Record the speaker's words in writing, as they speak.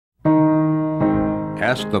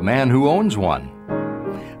Ask the man who owns one.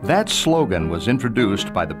 That slogan was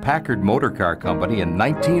introduced by the Packard Motor Car Company in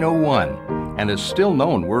 1901 and is still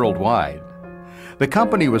known worldwide. The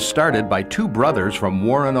company was started by two brothers from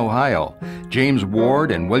Warren, Ohio, James Ward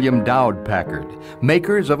and William Dowd Packard,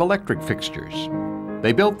 makers of electric fixtures.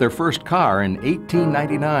 They built their first car in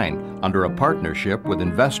 1899 under a partnership with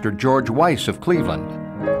investor George Weiss of Cleveland.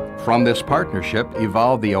 From this partnership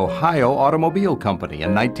evolved the Ohio Automobile Company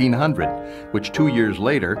in 1900, which 2 years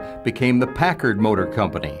later became the Packard Motor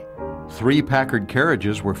Company. 3 Packard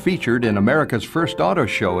carriages were featured in America's first auto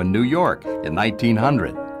show in New York in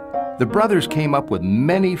 1900. The brothers came up with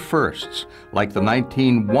many firsts, like the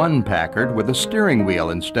 1901 Packard with a steering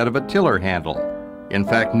wheel instead of a tiller handle. In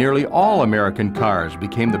fact, nearly all American cars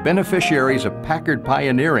became the beneficiaries of Packard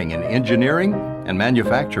pioneering in engineering and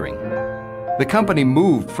manufacturing. The company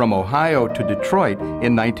moved from Ohio to Detroit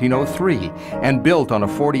in 1903 and built on a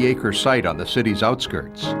 40-acre site on the city's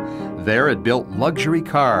outskirts. There it built luxury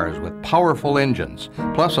cars with powerful engines,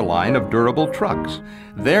 plus a line of durable trucks.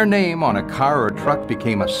 Their name on a car or truck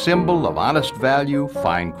became a symbol of honest value,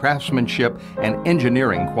 fine craftsmanship, and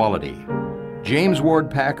engineering quality. James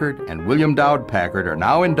Ward Packard and William Dowd Packard are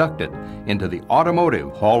now inducted into the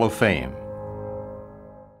Automotive Hall of Fame.